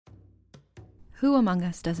Who among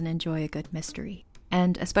us doesn't enjoy a good mystery?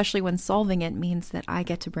 And especially when solving it means that I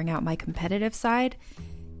get to bring out my competitive side,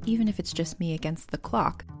 even if it's just me against the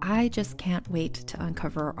clock. I just can't wait to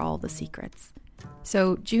uncover all the secrets.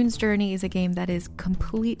 So June's Journey is a game that is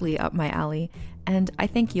completely up my alley, and I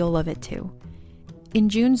think you'll love it too. In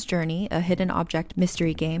June's Journey, a hidden object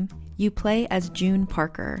mystery game, you play as June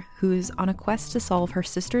Parker, who's on a quest to solve her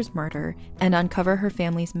sister's murder and uncover her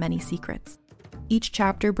family's many secrets. Each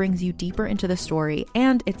chapter brings you deeper into the story,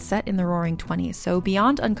 and it's set in the Roaring '20s, so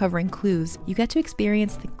beyond uncovering clues, you get to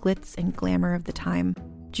experience the glitz and glamour of the time.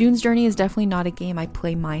 June's Journey is definitely not a game I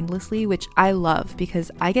play mindlessly, which I love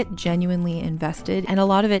because I get genuinely invested, and a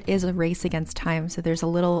lot of it is a race against time, so there's a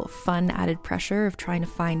little fun added pressure of trying to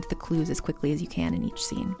find the clues as quickly as you can in each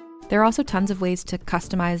scene. There are also tons of ways to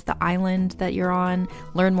customize the island that you're on,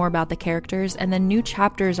 learn more about the characters, and then new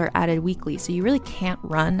chapters are added weekly, so you really can't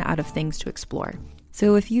run out of things to explore.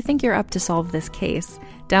 So if you think you're up to solve this case,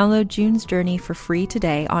 download June's Journey for free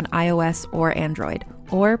today on iOS or Android,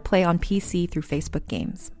 or play on PC through Facebook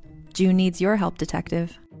Games. June needs your help,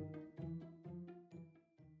 detective.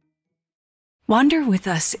 Wander with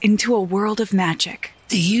us into a world of magic.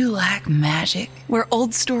 Do you like magic? Where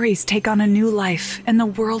old stories take on a new life and the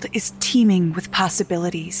world is teeming with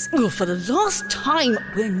possibilities. Oh, for the last time,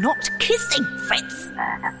 we're not kissing, Fritz.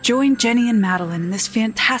 Join Jenny and Madeline in this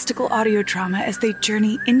fantastical audio drama as they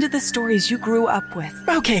journey into the stories you grew up with.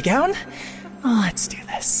 Okay, Gown. Let's do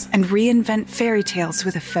this. And reinvent fairy tales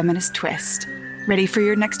with a feminist twist. Ready for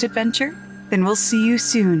your next adventure? Then we'll see you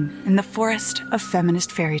soon in the forest of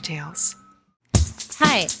feminist fairy tales.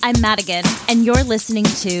 Hi, I'm Madigan, and you're listening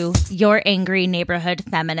to Your Angry Neighborhood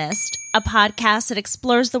Feminist, a podcast that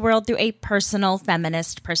explores the world through a personal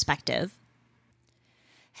feminist perspective.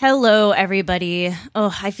 Hello, everybody.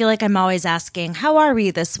 Oh, I feel like I'm always asking, how are we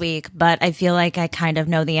this week? But I feel like I kind of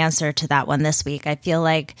know the answer to that one this week. I feel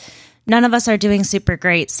like none of us are doing super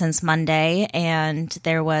great since Monday, and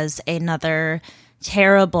there was another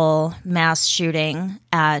terrible mass shooting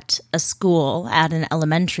at a school, at an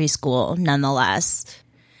elementary school, nonetheless.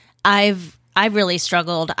 I've really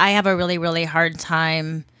struggled. I have a really, really hard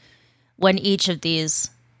time when each of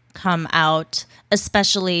these come out,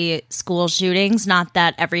 especially school shootings. Not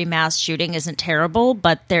that every mass shooting isn't terrible,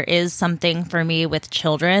 but there is something for me with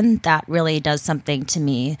children that really does something to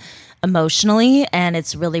me emotionally, and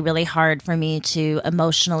it's really, really hard for me to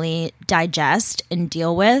emotionally digest and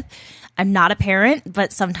deal with. I'm not a parent,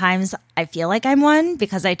 but sometimes I feel like I'm one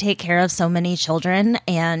because I take care of so many children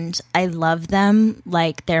and I love them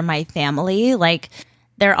like they're my family, like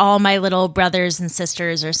they're all my little brothers and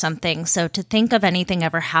sisters or something. So to think of anything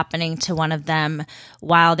ever happening to one of them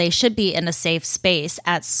while they should be in a safe space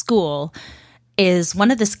at school is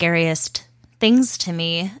one of the scariest things to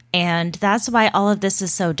me. And that's why all of this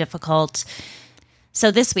is so difficult. So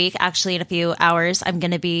this week, actually in a few hours, I'm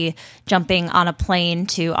going to be jumping on a plane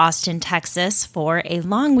to Austin, Texas for a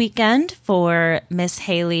long weekend for Miss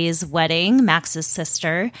Haley's wedding, Max's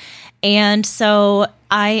sister. And so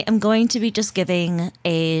I am going to be just giving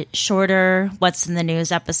a shorter What's in the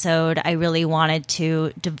News episode. I really wanted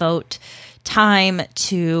to devote time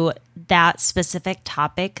to that specific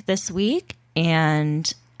topic this week. And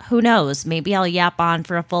who knows? Maybe I'll yap on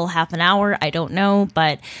for a full half an hour. I don't know,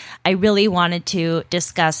 but I really wanted to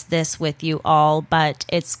discuss this with you all, but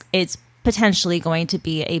it's potentially going to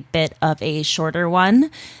be a bit of a shorter one.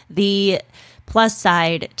 The plus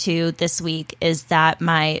side to this week is that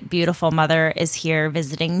my beautiful mother is here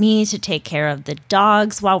visiting me to take care of the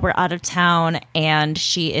dogs while we're out of town, and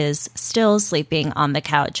she is still sleeping on the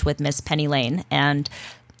couch with Miss Penny Lane, and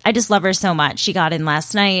I just love her so much. She got in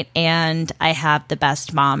last night, and I have the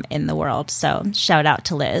best mom in the world. So shout out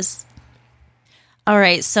to Liz. All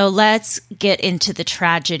right, so let's get into the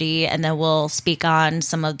tragedy, and then we'll speak on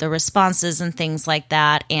some of the responses and things like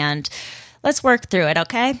that, and let's work through it,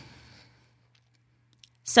 okay?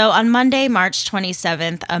 So on Monday, March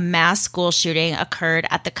 27th, a mass school shooting occurred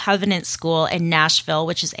at the Covenant School in Nashville,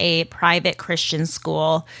 which is a private Christian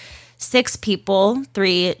school. 6 people,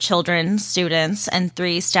 3 children, students, and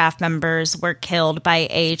 3 staff members were killed by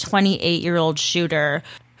a 28-year-old shooter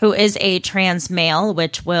who is a trans male,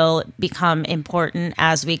 which will become important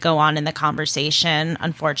as we go on in the conversation,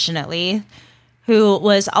 unfortunately, who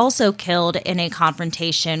was also killed in a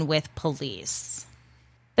confrontation with police.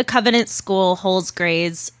 The Covenant School holds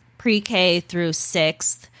grades pre-K through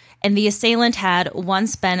 6th, and the assailant had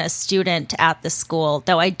once been a student at the school,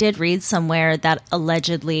 though I did read somewhere that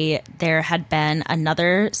allegedly there had been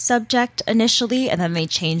another subject initially, and then they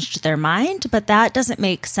changed their mind. But that doesn't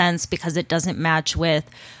make sense because it doesn't match with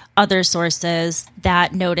other sources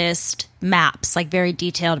that noticed maps, like very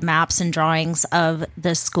detailed maps and drawings of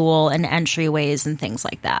the school and entryways and things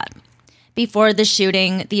like that. Before the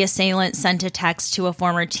shooting, the assailant sent a text to a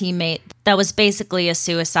former teammate that was basically a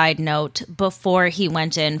suicide note before he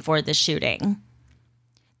went in for the shooting.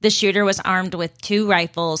 The shooter was armed with 2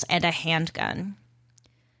 rifles and a handgun.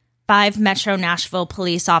 5 Metro Nashville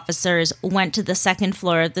police officers went to the second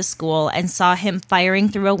floor of the school and saw him firing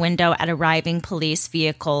through a window at arriving police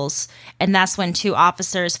vehicles, and that's when 2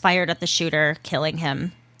 officers fired at the shooter, killing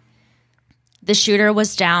him. The shooter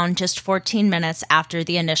was down just 14 minutes after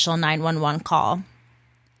the initial 911 call.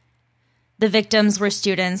 The victims were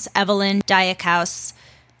students Evelyn Diakaus,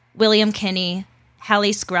 William Kinney,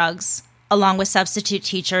 Hallie Scruggs, along with substitute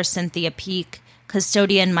teacher Cynthia Peak,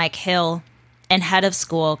 custodian Mike Hill, and head of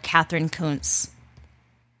school Catherine Kuntz.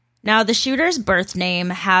 Now, the shooter's birth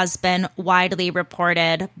name has been widely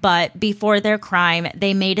reported, but before their crime,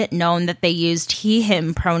 they made it known that they used he,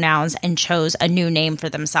 him pronouns and chose a new name for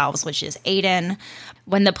themselves, which is Aiden.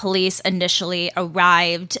 When the police initially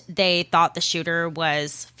arrived, they thought the shooter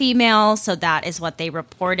was female, so that is what they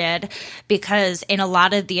reported, because in a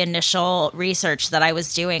lot of the initial research that I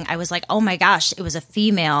was doing, I was like, oh my gosh, it was a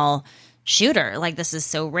female shooter. Like, this is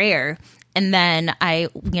so rare. And then I,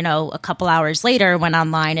 a couple hours later went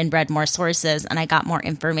online and read more sources and I got more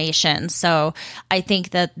information. So I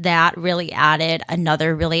think that really added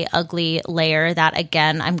another really ugly layer that,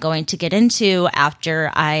 again, I'm going to get into after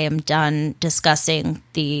I am done discussing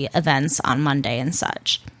the events on Monday and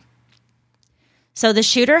such. So the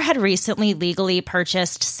shooter had recently legally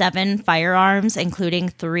purchased 7 firearms, including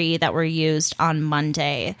 3 that were used on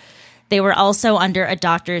Monday. They were also under a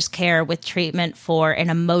doctor's care with treatment for an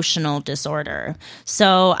emotional disorder.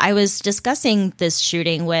 So I was discussing this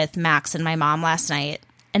shooting with Max and my mom last night,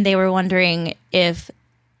 and they were wondering if,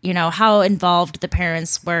 how involved the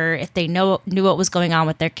parents were, if they knew what was going on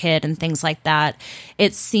with their kid and things like that.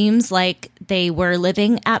 It seems like they were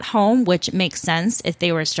living at home, which makes sense if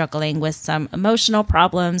they were struggling with some emotional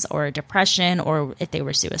problems or depression, or if they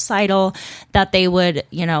were suicidal, that they would,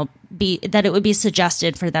 that it would be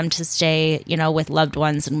suggested for them to stay, with loved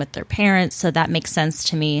ones and with their parents. So that makes sense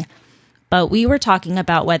to me. But we were talking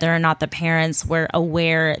about whether or not the parents were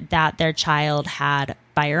aware that their child had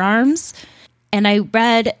firearms. And I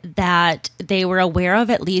read that they were aware of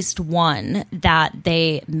at least one that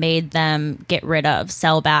they made them get rid of,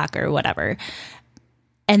 sell back or whatever.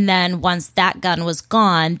 And then once that gun was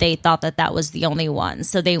gone, they thought that was the only one.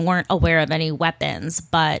 So they weren't aware of any weapons.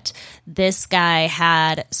 But this guy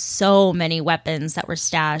had so many weapons that were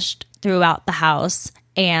stashed throughout the house.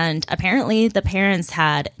 And apparently the parents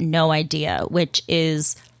had no idea, which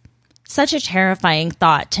is such a terrifying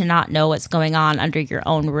thought, to not know what's going on under your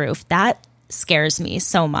own roof. That scares me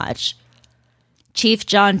so much. Chief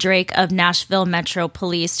John Drake of Nashville Metro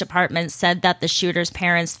Police Department said that the shooter's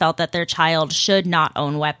parents felt that their child should not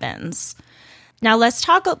own weapons. Now let's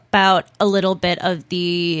talk about a little bit of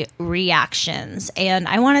the reactions. And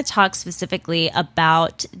I want to talk specifically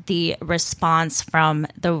about the response from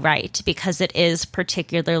the right, because it is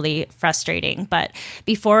particularly frustrating. But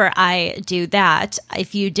before I do that,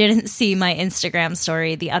 if you didn't see my Instagram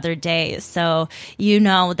story the other day, so you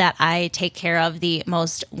know that I take care of the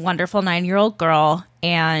most wonderful 9-year-old girl,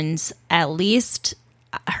 and at least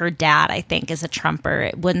her dad, I think, is a Trumper.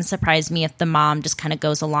 It wouldn't surprise me if the mom just kind of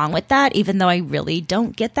goes along with that, even though I really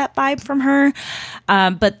don't get that vibe from her.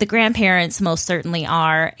 But the grandparents most certainly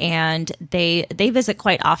are, and they visit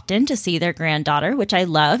quite often to see their granddaughter, which I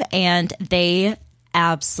love, and they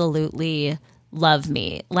absolutely love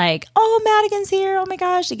me. Like, oh, Madigan's here. Oh my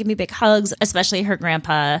gosh. They give me big hugs, especially her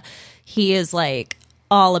grandpa. He is like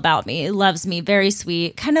all about me, loves me, very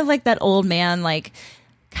sweet, kind of like that old man, like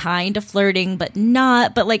kind of flirting, but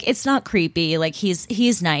not, but like, it's not creepy. Like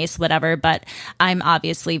he's nice, whatever. But I'm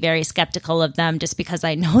obviously very skeptical of them just because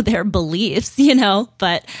I know their beliefs,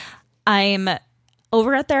 but I'm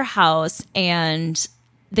over at their house and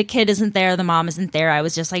the kid isn't there. The mom isn't there. I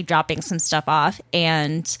was just like dropping some stuff off,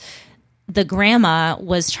 and the grandma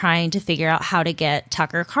was trying to figure out how to get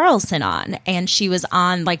Tucker Carlson on. And she was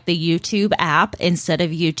on like the YouTube app instead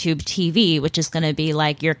of YouTube TV, which is going to be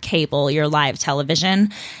like your cable, your live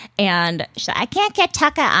television. And she said, I can't get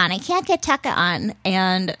Tucker on. I can't get Tucker on.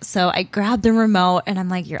 And so I grabbed the remote and I'm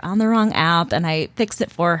like, you're on the wrong app. And I fixed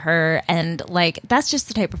it for her. And like, that's just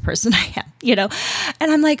the type of person I am,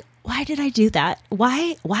 And I'm like, why did I do that?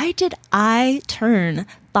 Why did I turn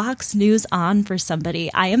Fox News on for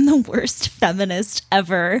somebody? I am the worst feminist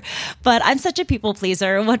ever, but I'm such a people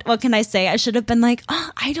pleaser. What can I say? I should have been like,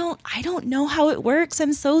 oh, I don't know how it works.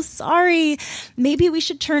 I'm so sorry. Maybe we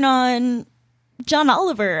should turn on John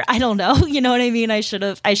Oliver. I don't know. You know what I mean? I should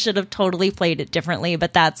have totally played it differently,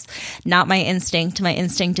 but that's not my instinct. My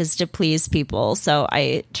instinct is to please people. So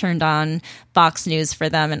I turned on Fox News for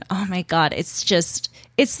them, and oh my God,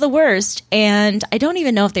 it's the worst. And I don't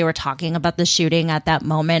even know if they were talking about the shooting at that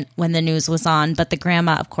moment when the news was on, but the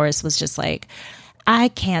grandma, of course, was just like, I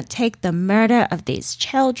can't take the murder of these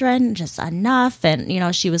children, just enough.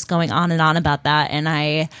 And, she was going on and on about that.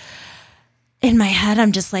 And in my head,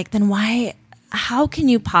 I'm just like, then how can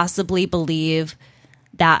you possibly believe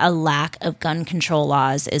that a lack of gun control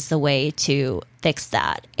laws is the way to fix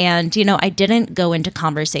that? And, I didn't go into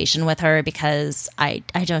conversation with her because I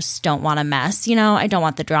just don't want to mess, I don't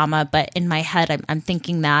want the drama. But in my head, I'm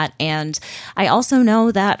thinking that. And I also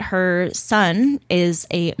know that her son is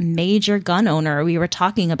a major gun owner. We were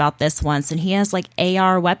talking about this once, and he has like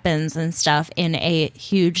AR weapons and stuff in a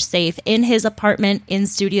huge safe in his apartment in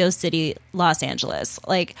Studio City, Los Angeles.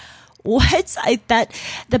 Like, what?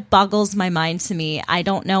 That boggles my mind to me. I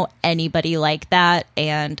don't know anybody like that,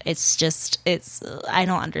 and I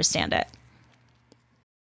don't understand it.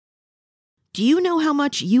 Do you know how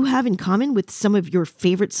much you have in common with some of your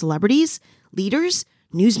favorite celebrities, leaders,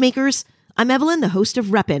 newsmakers? I'm Evelyn, the host of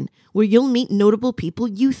Reppin', where you'll meet notable people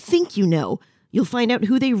you think you know. You'll find out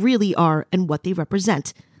who they really are and what they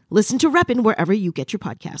represent. Listen to Reppin' wherever you get your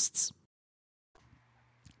podcasts.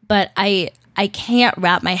 But I can't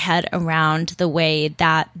wrap my head around the way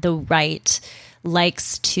that the right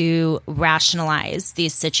likes to rationalize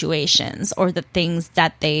these situations or the things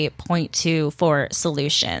that they point to for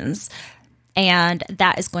solutions. And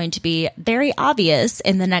that is going to be very obvious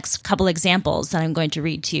in the next couple examples that I'm going to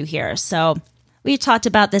read to you here. So we talked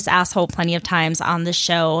about this asshole plenty of times on the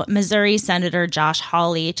show. Missouri Senator Josh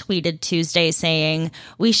Hawley tweeted Tuesday saying,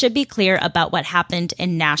 "We should be clear about what happened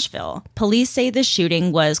in Nashville. Police say the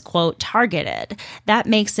shooting was, quote, targeted. That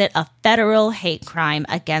makes it a federal hate crime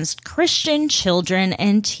against Christian children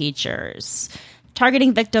and teachers.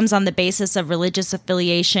 Targeting victims on the basis of religious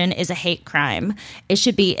affiliation is a hate crime. It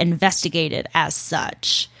should be investigated as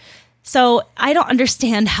such." So I don't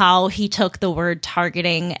understand how he took the word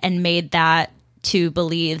targeting and made that to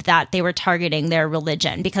believe that they were targeting their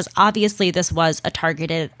religion, because obviously this was a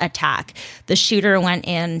targeted attack. The shooter went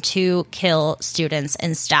in to kill students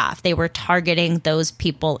and staff. They were targeting those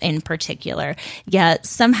people in particular. Yet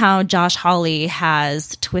somehow Josh Hawley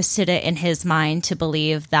has twisted it in his mind to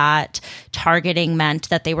believe that targeting meant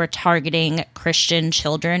that they were targeting Christian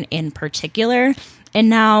children in particular. And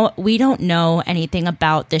now we don't know anything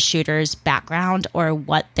about the shooter's background or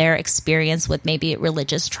what their experience with maybe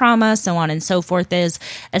religious trauma, so on and so forth is,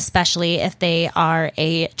 especially if they are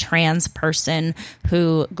a trans person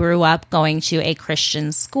who grew up going to a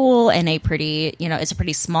Christian school in a pretty, it's a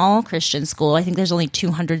pretty small Christian school. I think there's only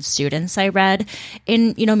 200 students I read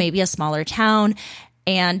in, maybe a smaller town.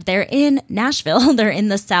 And they're in Nashville. They're in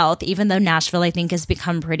the South, even though Nashville, I think, has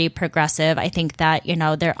become pretty progressive. I think that,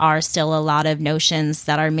 there are still a lot of notions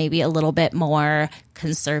that are maybe a little bit more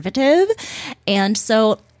conservative. And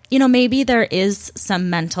so, maybe there is some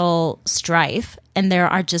mental strife, and there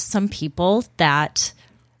are just some people that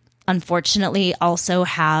unfortunately also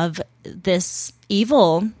have this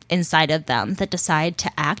evil inside of them that decide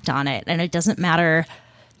to act on it. And it doesn't matter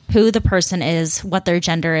who the person is, what their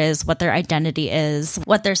gender is, what their identity is,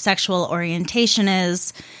 what their sexual orientation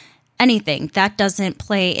is, anything. That doesn't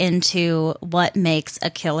play into what makes a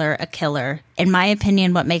killer a killer. In my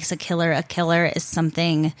opinion, what makes a killer is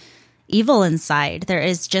something evil inside. There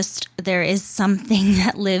is something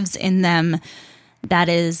that lives in them that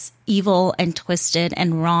is evil and twisted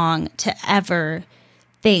and wrong to ever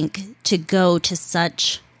think to go to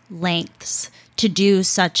such lengths, to do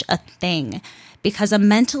such a thing. Because a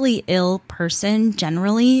mentally ill person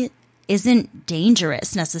generally isn't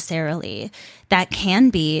dangerous necessarily. That can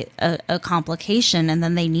be a complication, and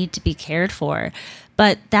then they need to be cared for.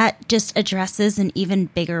 But that just addresses an even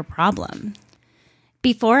bigger problem.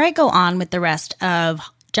 Before I go on with the rest of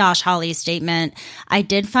Josh Hawley's statement, I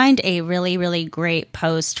did find a really, really great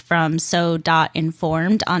post from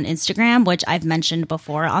so.informed on Instagram, which I've mentioned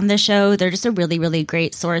before on the show. They're just a really, really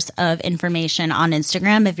great source of information on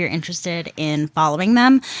Instagram if you're interested in following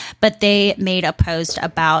them. But they made a post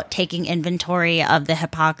about taking inventory of the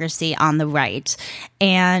hypocrisy on the right.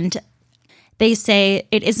 And they say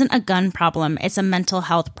it isn't a gun problem, it's a mental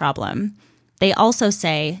health problem. They also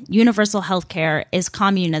say universal health care is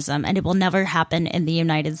communism and it will never happen in the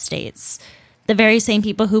United States. The very same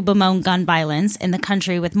people who bemoan gun violence in the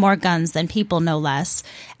country with more guns than people, no less,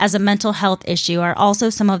 as a mental health issue are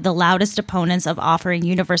also some of the loudest opponents of offering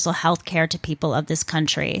universal health care to people of this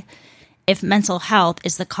country. If mental health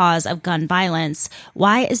is the cause of gun violence,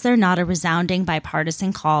 why is there not a resounding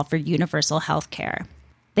bipartisan call for universal health care?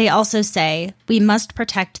 They also say, we must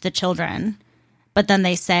protect the children. But then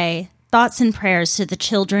they say, thoughts and prayers to the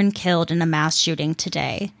children killed in a mass shooting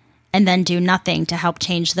today, and then do nothing to help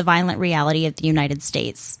change the violent reality of the United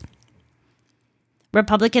States.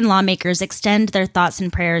 Republican lawmakers extend their thoughts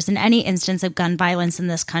and prayers in any instance of gun violence in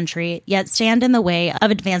this country, yet stand in the way of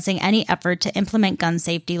advancing any effort to implement gun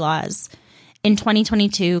safety laws. In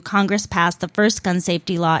 2022, Congress passed the first gun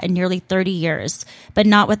safety law in nearly 30 years, but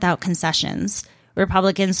not without concessions.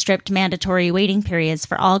 Republicans stripped mandatory waiting periods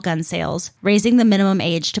for all gun sales, raising the minimum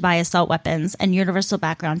age to buy assault weapons, and universal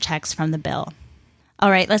background checks from the bill.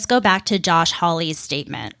 All right, let's go back to Josh Hawley's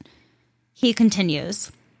statement. He continues,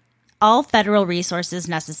 all federal resources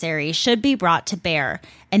necessary should be brought to bear,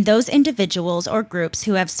 and those individuals or groups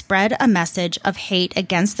who have spread a message of hate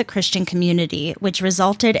against the Christian community, which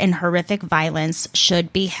resulted in horrific violence,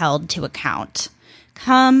 should be held to account.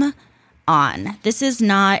 Come on. This is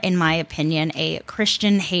not, in my opinion, a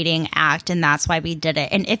Christian-hating act, and that's why we did it.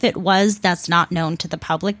 And if it was, that's not known to the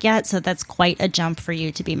public yet, so that's quite a jump for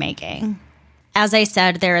you to be making. As I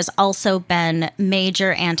said, there has also been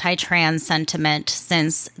major anti-trans sentiment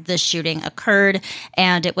since the shooting occurred,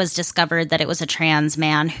 and it was discovered that it was a trans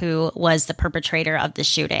man who was the perpetrator of the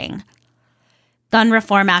shooting. Gun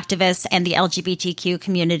reform activists and the LGBTQ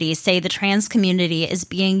community say the trans community is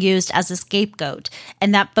being used as a scapegoat,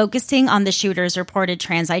 and that focusing on the shooter's reported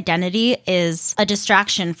trans identity is a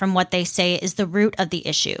distraction from what they say is the root of the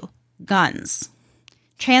issue: guns.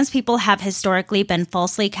 Trans people have historically been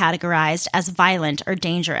falsely categorized as violent or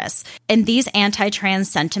dangerous, and these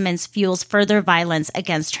anti-trans sentiments fuels further violence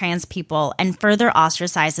against trans people and further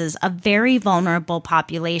ostracizes a very vulnerable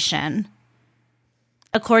population.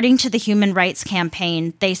 According to the Human Rights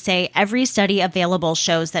Campaign, they say every study available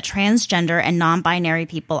shows that transgender and non-binary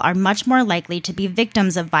people are much more likely to be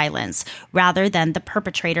victims of violence rather than the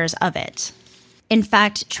perpetrators of it. In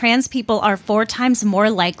fact, trans people are 4 times more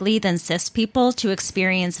likely than cis people to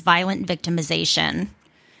experience violent victimization.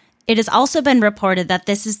 It has also been reported that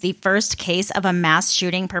this is the first case of a mass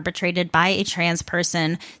shooting perpetrated by a trans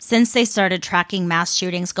person since they started tracking mass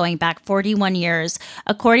shootings going back 41 years,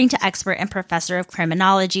 according to expert and professor of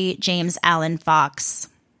criminology James Allen Fox.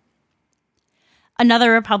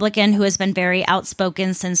 Another Republican who has been very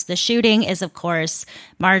outspoken since the shooting is, of course,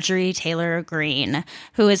 Marjorie Taylor Greene,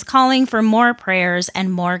 who is calling for more prayers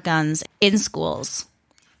and more guns in schools.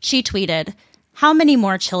 She tweeted, "How many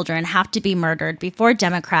more children have to be murdered before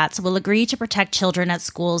Democrats will agree to protect children at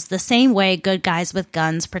schools the same way good guys with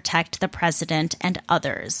guns protect the president and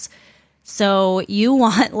others?" So you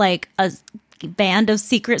want like a band of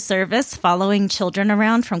Secret Service following children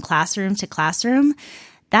around from classroom to classroom?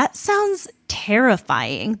 That sounds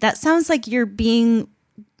terrifying. That sounds like you're going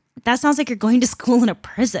to school in a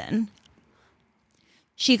prison.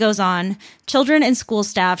 She goes on, "Children and school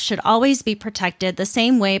staff should always be protected the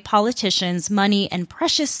same way politicians, money, and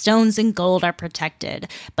precious stones and gold are protected,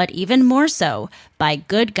 but even more so by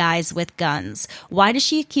good guys with guns." Why does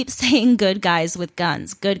she keep saying good guys with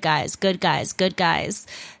guns? Good guys, good guys, good guys.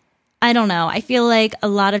 I don't know. I feel like a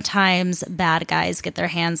lot of times bad guys get their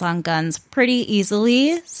hands on guns pretty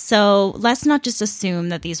easily, so let's not just assume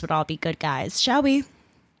that these would all be good guys, shall we?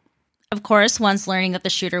 Of course, once learning that the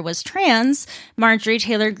shooter was trans, Marjorie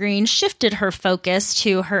Taylor Greene shifted her focus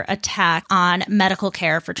to her attack on medical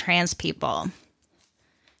care for trans people.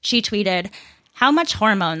 She tweeted, "How much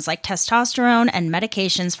hormones like testosterone and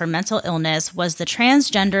medications for mental illness was the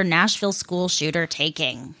transgender Nashville school shooter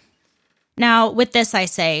taking?" Now, with this, I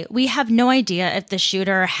say, we have no idea if the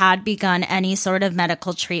shooter had begun any sort of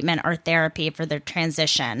medical treatment or therapy for their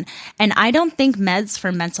transition. And I don't think meds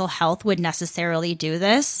for mental health would necessarily do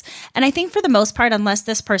this. And I think for the most part, unless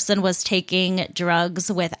this person was taking drugs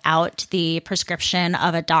without the prescription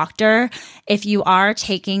of a doctor, if you are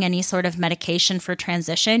taking any sort of medication for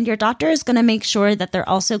transition, your doctor is going to make sure that they're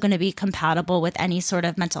also going to be compatible with any sort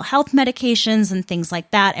of mental health medications and things like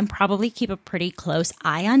that, and probably keep a pretty close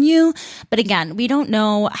eye on you. But again, we don't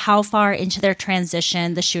know how far into their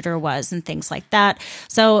transition the shooter was and things like that.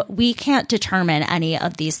 So we can't determine any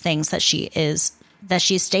of these things that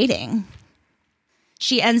she's stating.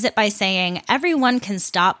 She ends it by saying, "Everyone can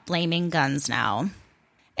stop blaming guns now."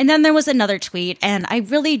 And then there was another tweet, and I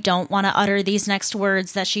really don't want to utter these next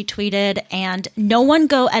words that she tweeted, and no one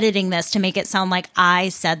go editing this to make it sound like I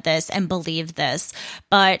said this and believe this.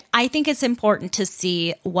 But I think it's important to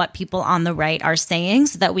see what people on the right are saying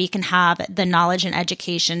so that we can have the knowledge and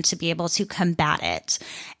education to be able to combat it.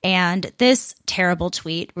 And this terrible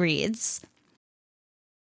tweet reads,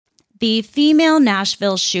 The female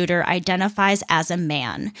Nashville shooter identifies as a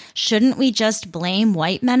man. Shouldn't we just blame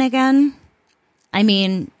white men again? I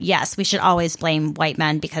mean, yes, we should always blame white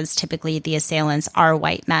men because typically the assailants are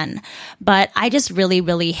white men. But I just really,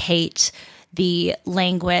 really hate the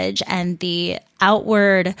language and the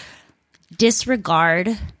outward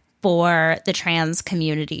disregard for the trans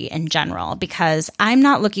community in general, because I'm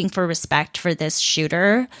not looking for respect for this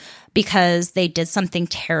shooter because they did something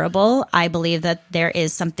terrible. I believe that there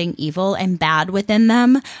is something evil and bad within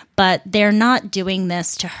them, but they're not doing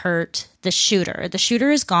this to hurt the shooter. The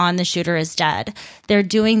shooter is gone. The shooter is dead. They're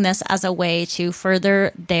doing this as a way to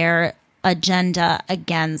further their agenda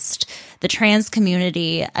against the trans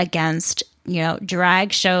community, against,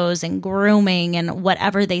 drag shows and grooming and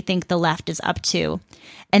whatever they think the left is up to.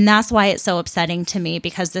 And that's why it's so upsetting to me,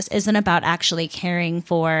 because this isn't about actually caring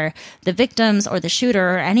for the victims or the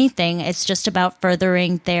shooter or anything. It's just about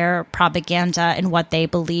furthering their propaganda and what they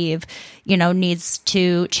believe, needs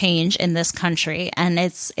to change in this country. And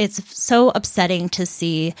it's so upsetting to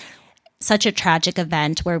see such a tragic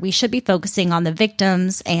event where we should be focusing on the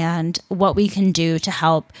victims and what we can do to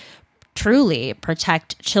help truly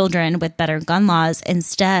protect children with better gun laws.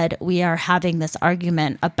 Instead, we are having this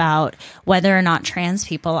argument about whether or not trans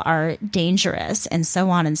people are dangerous and so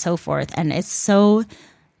on and so forth. And it's so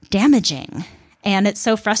damaging. And it's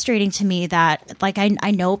so frustrating to me that,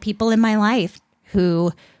 I know people in my life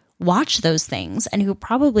who watch those things and who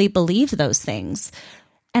probably believe those things.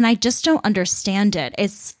 And I just don't understand it.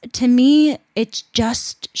 To me, it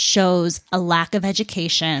just shows a lack of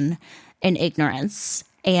education and ignorance.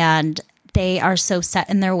 And they are so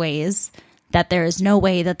set in their ways that there is no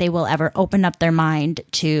way that they will ever open up their mind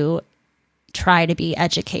to try to be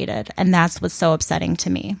educated. And that's what's so upsetting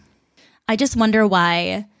to me. I just wonder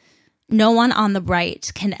why no one on the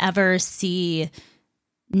right can ever see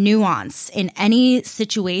nuance in any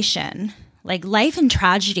situation. Life and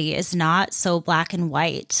tragedy is not so black and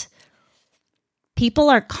white. People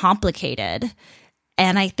are complicated.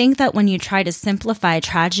 And I think that when you try to simplify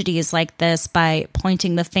tragedies like this by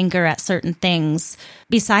pointing the finger at certain things,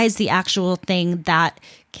 besides the actual thing that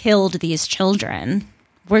killed these children,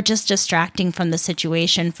 we're just distracting from the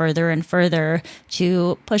situation further and further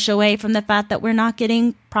to push away from the fact that we're not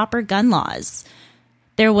getting proper gun laws.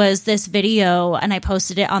 There was this video, and I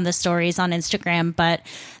posted it on the stories on Instagram, but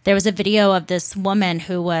there was a video of this woman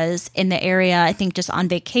who was in the area, I think just on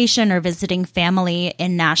vacation or visiting family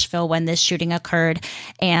in Nashville when this shooting occurred.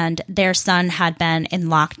 And their son had been in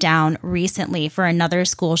lockdown recently for another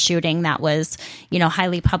school shooting that was,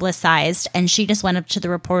 highly publicized. And she just went up to the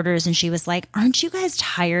reporters and she was like, "Aren't you guys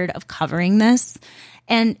tired of covering this?"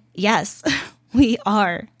 And yes, we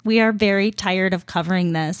are. We are very tired of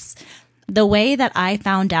covering this. The way that I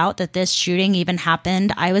found out that this shooting even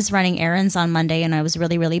happened, I was running errands on Monday and I was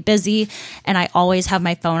really, really busy. And I always have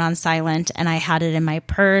my phone on silent and I had it in my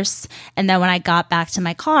purse. And then when I got back to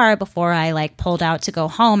my car, before I pulled out to go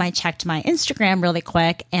home, I checked my Instagram really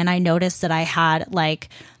quick and I noticed that I had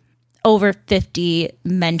over 50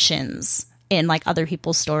 mentions in other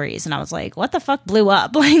people's stories. And I was like, what the fuck blew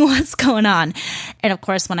up? What's going on? And of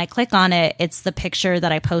course, when I click on it, it's the picture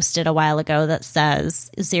that I posted a while ago that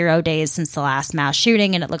says 0 days since the last mass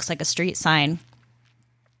shooting. And it looks like a street sign.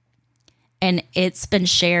 And it's been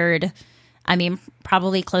shared,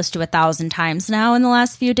 probably close to 1,000 times now in the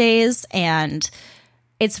last few days. And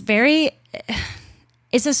it's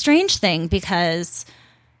a strange thing because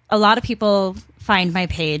a lot of people find my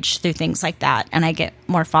page through things like that, and I get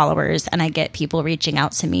more followers and I get people reaching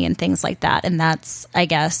out to me and things like that, and that's, I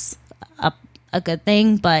guess, a good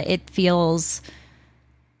thing. But it feels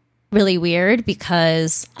really weird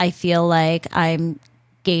because I feel like I'm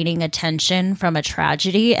gaining attention from a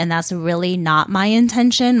tragedy, and that's really not my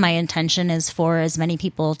intention. My intention is for as many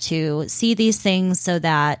people to see these things so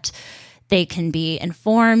that they can be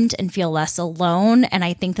informed and feel less alone. And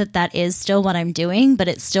I think that is still what I'm doing, but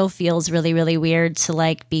it still feels really, really weird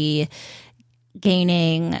to be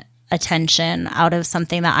gaining attention out of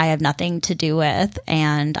something that I have nothing to do with.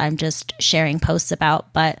 And I'm just sharing posts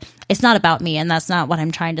about, but it's not about me. And that's not what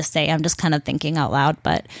I'm trying to say. I'm just kind of thinking out loud,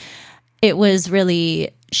 but it was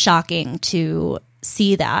really shocking to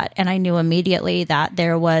see that. And I knew immediately that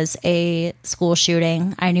there was a school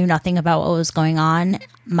shooting. I knew nothing about what was going on.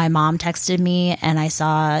 My mom texted me and I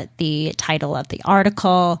saw the title of the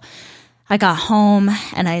article. I got home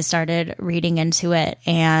and I started reading into it,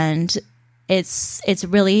 and it's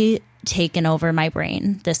really taken over my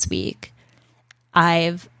brain this week.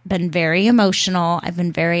 I've been very emotional. I've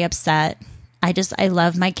been very upset. I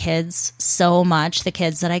love my kids so much, the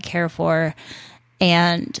kids that I care for.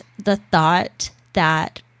 And the thought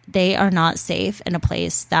that they are not safe in a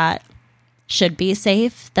place that should be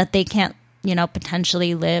safe, that they can't,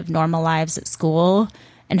 potentially live normal lives at school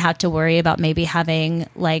and have to worry about maybe having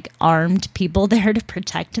like armed people there to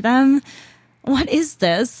protect them. What is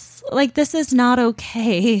this? Like, this is not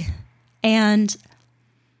okay. And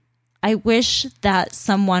I wish that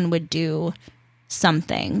someone would do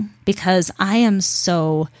something, because I am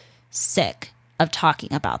so sick of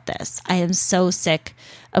talking about this. I am so sick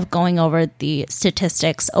of going over the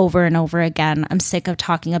statistics over and over again. I'm sick of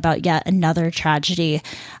talking about yet another tragedy.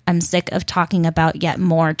 I'm sick of talking about yet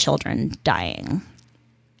more children dying.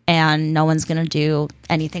 And no one's going to do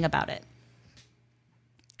anything about it.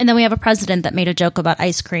 And then we have a president that made a joke about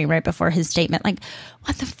ice cream right before his statement. Like,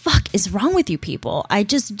 what the fuck is wrong with you people? I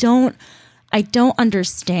don't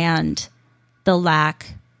understand the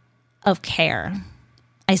lack of care.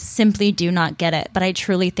 I simply do not get it. But I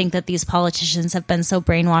truly think that these politicians have been so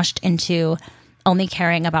brainwashed into only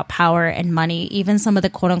caring about power and money, even some of the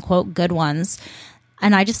quote unquote good ones.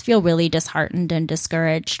 And I just feel really disheartened and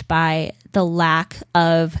discouraged by the lack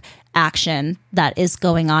of action that is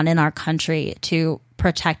going on in our country to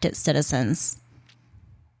protect its citizens.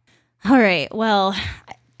 All right, well,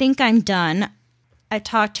 I think I'm done. I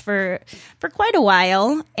talked for quite a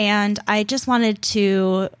while, and I just wanted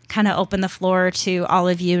to kind of open the floor to all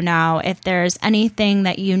of you now. If there's anything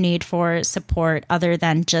that you need for support other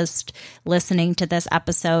than just listening to this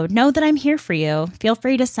episode, know that I'm here for you. Feel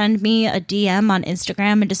free to send me a DM on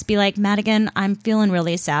Instagram and just be like, Madigan, I'm feeling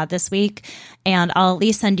really sad this week, and I'll at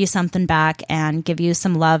least send you something back and give you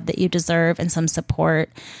some love that you deserve and some support.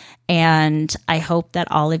 And I hope that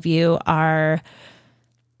all of you are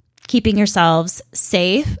keeping yourselves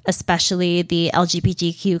safe, especially the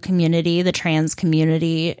LGBTQ community, the trans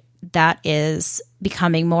community that is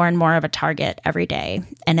becoming more and more of a target every day.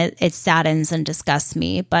 And it saddens and disgusts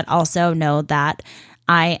me, but also know that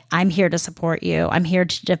I'm here to support you. I'm here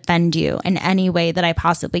to defend you in any way that I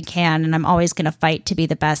possibly can. And I'm always going to fight to be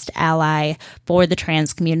the best ally for the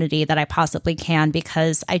trans community that I possibly can,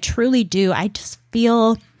 because I truly do. I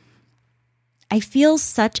feel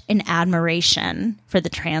such an admiration for the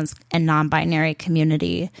trans and non-binary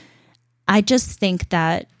community. I just think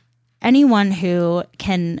that anyone who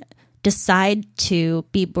can decide to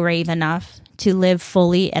be brave enough to live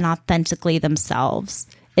fully and authentically themselves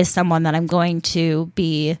is someone that I'm going to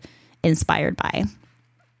be inspired by.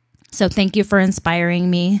 So thank you for inspiring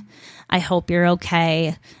me. I hope you're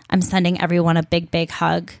okay. I'm sending everyone a big, big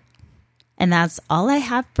hug. And that's all I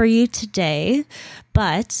have for you today.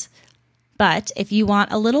 But if you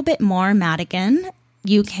want a little bit more Madigan,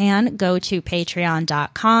 you can go to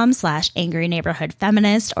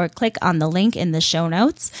patreon.com/angryneighborhoodfeminist or click on the link in the show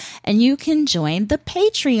notes and you can join the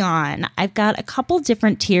Patreon. I've got a couple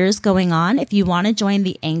different tiers going on. If you want to join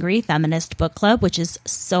the Angry Feminist Book Club, which is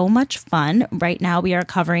so much fun. Right now we are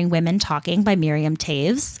covering Women Talking by Miriam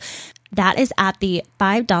Toews. That is at the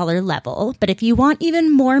 $5 level. But if you want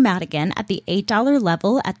even more Madigan at the $8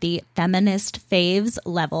 level, at the Feminist Faves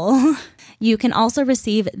level, you can also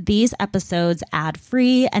receive these episodes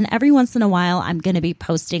ad-free. And every once in a while, I'm going to be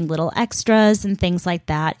posting little extras and things like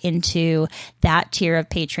that into that tier of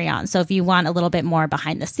Patreon. So if you want a little bit more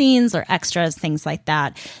behind the scenes or extras, things like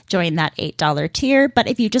that, join that $8 tier. But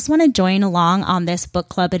if you just want to join along on this book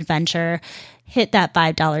club adventure, hit that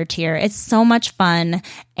 $5 tier. It's so much fun,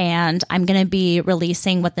 and I'm going to be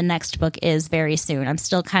releasing what the next book is very soon. I'm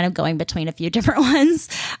still kind of going between a few different ones,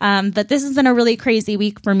 but this has been a really crazy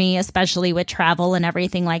week for me, especially with travel and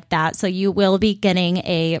everything like that. So you will be getting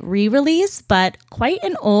a re-release, but quite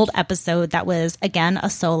an old episode that was, again, a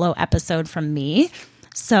solo episode from me.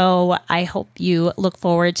 So I hope you look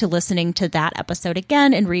forward to listening to that episode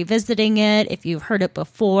again and revisiting it if you've heard it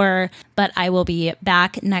before. But I will be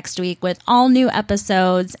back next week with all new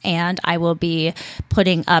episodes, and I will be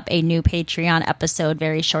putting up a new Patreon episode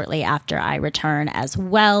very shortly after I return as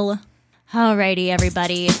well. Alrighty,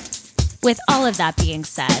 everybody. With all of that being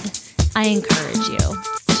said, I encourage you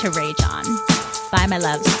to rage on. Bye, my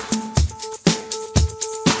loves.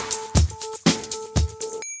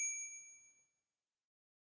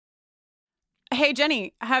 Hey,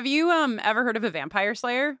 Jenny, have you ever heard of a vampire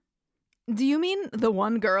slayer? Do you mean the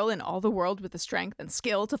one girl in all the world with the strength and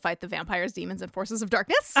skill to fight the vampires, demons, and forces of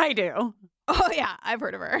darkness? I do. Oh, yeah, I've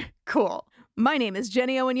heard of her. Cool. My name is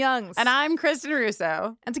Jenny Owen Youngs. And I'm Kristen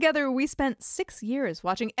Russo. And together we spent 6 years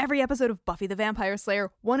watching every episode of Buffy the Vampire Slayer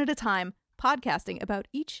one at a time, podcasting about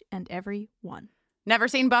each and every one. Never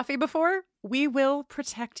seen Buffy before? We will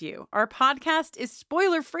protect you. Our podcast is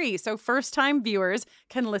spoiler-free, so first-time viewers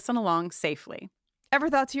can listen along safely. Ever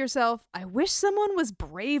thought to yourself, I wish someone was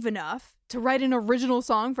brave enough to write an original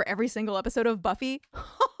song for every single episode of Buffy?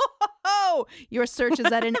 no! Your search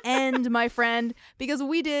is at an end, my friend, because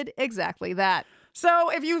we did exactly that. So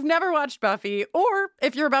if you've never watched Buffy, or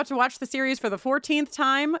if you're about to watch the series for the 14th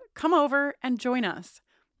time, come over and join us.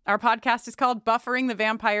 Our podcast is called Buffering the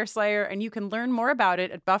Vampire Slayer, and you can learn more about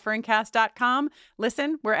it at bufferingcast.com.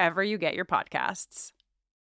 Listen wherever you get your podcasts.